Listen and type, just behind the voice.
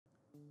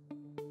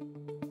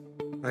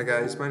Hi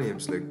guys, my name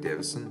is Luke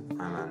Davison.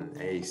 I'm an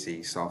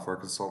AEC software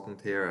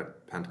consultant here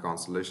at Pentagon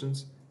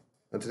Solutions.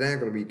 And today I'm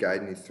going to be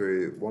guiding you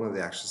through one of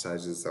the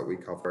exercises that we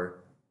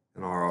cover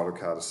in our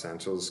AutoCAD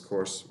Essentials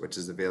course, which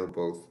is available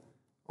both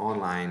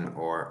online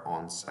or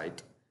on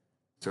site.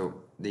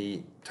 So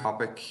the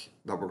topic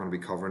that we're going to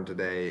be covering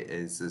today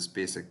is this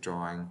basic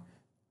drawing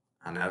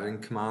and editing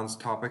commands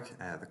topic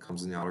that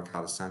comes in the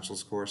AutoCAD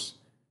Essentials course.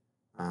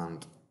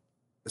 And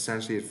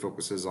essentially it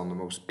focuses on the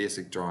most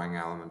basic drawing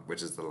element,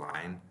 which is the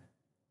line.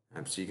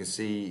 So you can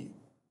see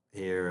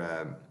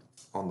here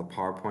on the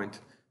PowerPoint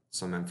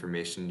some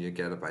information you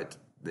get about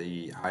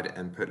how to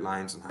input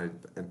lines and how to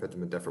input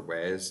them in different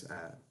ways,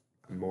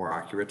 more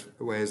accurate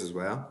ways as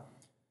well.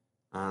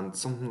 And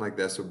something like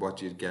this is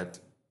what you'd get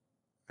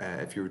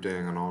if you were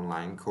doing an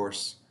online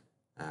course.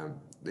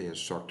 The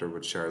instructor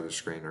would share the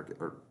screen,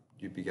 or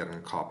you'd be getting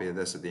a copy of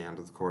this at the end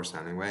of the course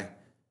anyway,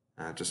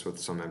 just with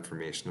some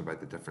information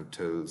about the different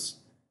tools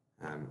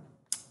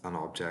and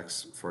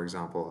objects, for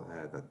example,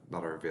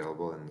 that are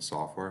available in the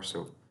software.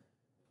 So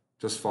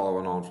just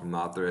following on from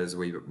that, there is a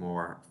wee bit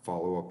more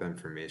follow-up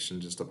information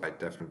just about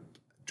different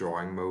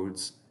drawing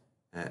modes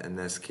in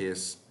this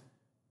case.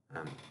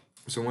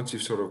 So once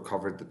you've sort of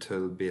covered the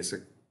tool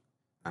basic,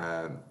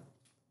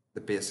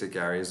 the basic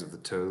areas of the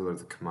tool or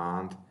the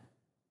command,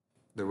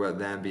 there will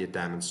then be a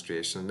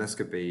demonstration. And this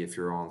could be if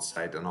you're on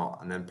site,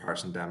 an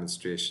in-person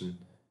demonstration,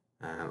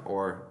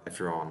 or if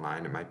you're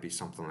online, it might be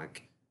something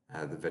like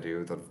the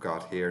video that I've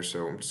got here.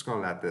 So I'm just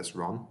going to let this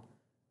run,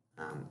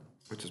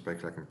 which is by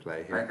clicking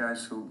play here. Hi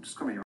guys, so I'm just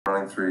going to be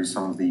running through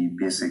some of the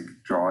basic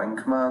drawing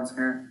commands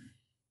here.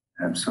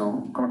 So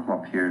I'm going to come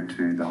up here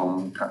to the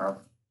Home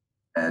tab,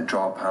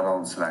 draw panel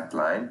and select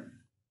line.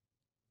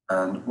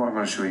 And what I'm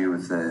going to show you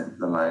with the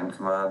line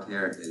command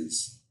here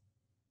is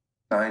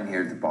down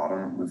here at the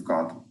bottom we've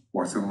got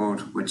ortho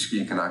mode, which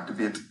you can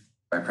activate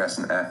by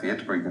pressing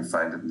F8, where you can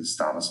find it in the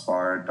status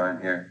bar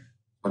down here.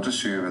 I'll just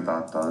show you what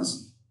that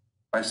does.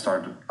 If I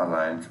start a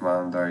line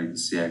command there, you can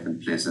see I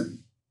can place it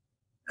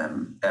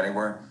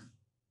anywhere.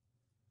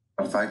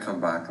 But if I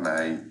come back and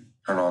I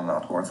turn on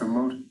that ortho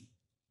mode,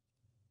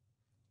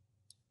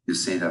 you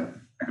see that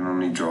I can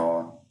only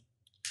draw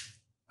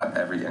at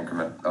every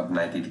increment of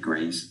 90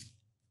 degrees.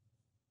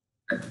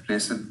 I can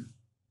place it,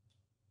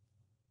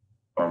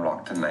 but I'm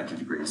locked to 90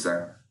 degrees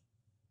there.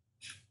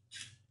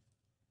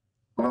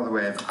 Another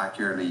way of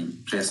accurately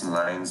placing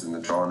lines in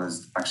the drawing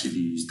is actually to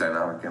use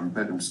dynamic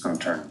input. I'm just going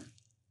to turn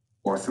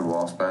ortho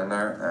off down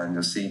there, and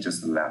you'll see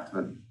just to the left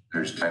of it,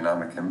 there's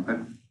dynamic input.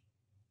 And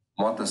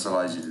what this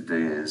allows you to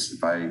do is,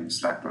 if I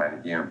select line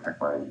again and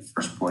pick my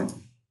first point,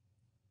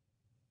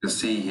 you'll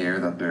see here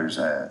that there's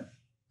a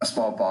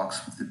small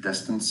box with the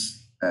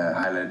distance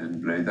highlighted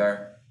in blue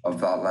there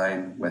of that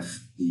line,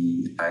 with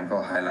the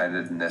angle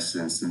highlighted in this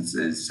instance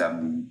is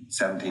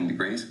 17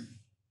 degrees.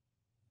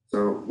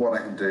 So what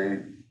I can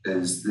do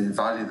is the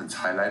value that's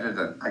highlighted,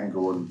 that I can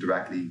go and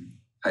directly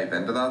type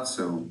into that.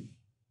 So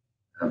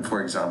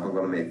for example, I'm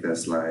going to make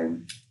this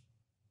line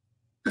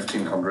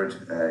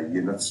 1500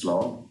 units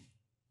long.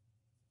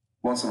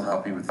 Once I'm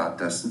happy with that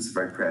distance, if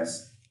I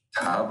press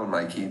Tab on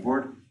my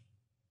keyboard,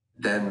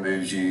 it then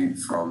moves you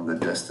from the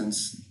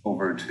distance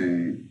over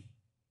to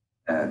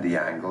the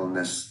angle in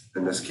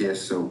this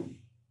case. So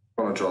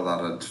I'm going to draw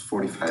that at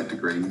 45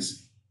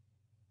 degrees.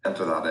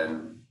 Enter that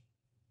in.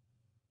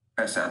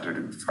 Press Enter to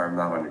confirm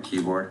that on your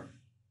keyboard.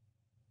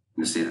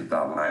 You see that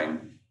that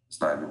line has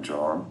now been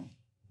drawn.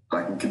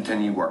 I can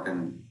continue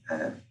working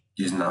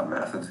using that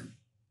method,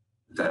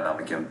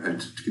 dynamic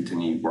input, to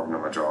continue working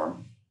on my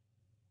drawing.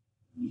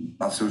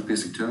 That's those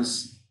basic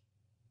tools.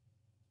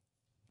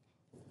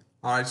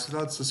 Alright, so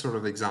that's a sort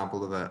of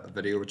example of a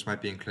video which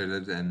might be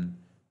included in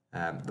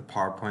the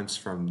PowerPoints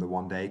from the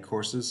one-day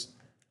courses.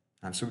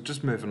 So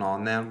just moving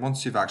on then,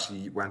 once you've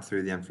actually went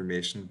through the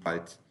information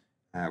about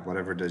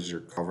whatever it is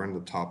you're covering, the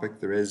topic,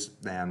 there is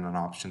then an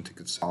option to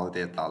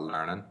consolidate that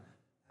learning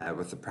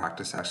with the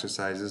practice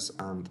exercises,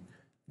 and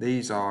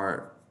these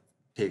are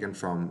taken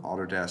from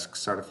Autodesk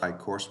certified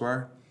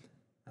courseware,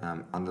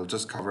 and they'll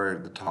just cover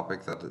the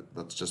topic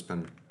that's just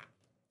been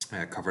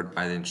covered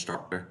by the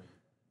instructor.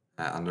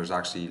 And there's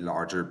actually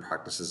larger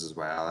practices as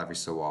well every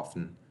so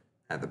often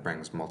that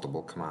brings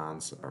multiple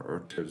commands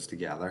or tools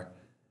together.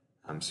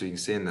 So you can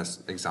see in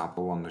this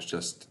example one, there's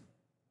just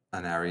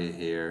an area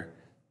here,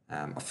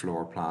 a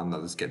floor plan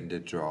that is getting to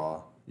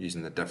draw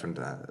using the different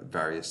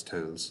various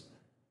tools,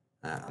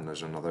 and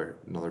there's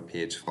another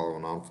page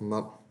following on from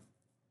that.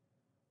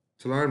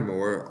 To learn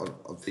more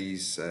of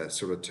these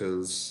sort of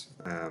tools,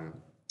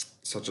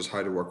 such as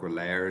how to work with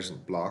layers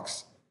and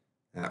blocks,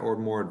 or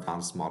more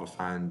advanced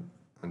modifying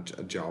and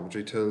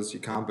geometry tools, you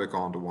can book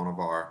onto one of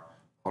our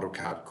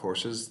AutoCAD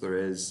courses. There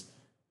is,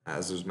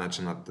 as was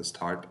mentioned at the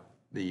start,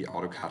 the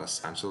AutoCAD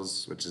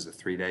Essentials, which is a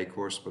 3-day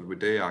course, but we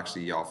do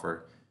actually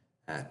offer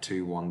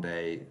 2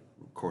 one-day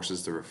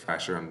courses, the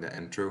refresher and the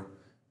intro,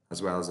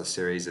 as well as a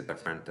series of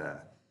different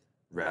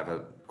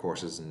Revit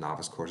courses and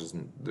novice courses,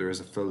 and there is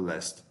a full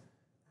list.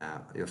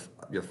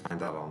 You'll find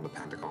that on the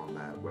Pentagon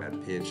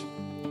web page.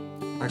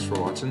 Thanks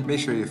for watching. Make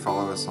sure you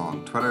follow us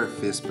on Twitter,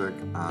 Facebook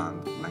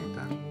and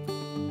LinkedIn.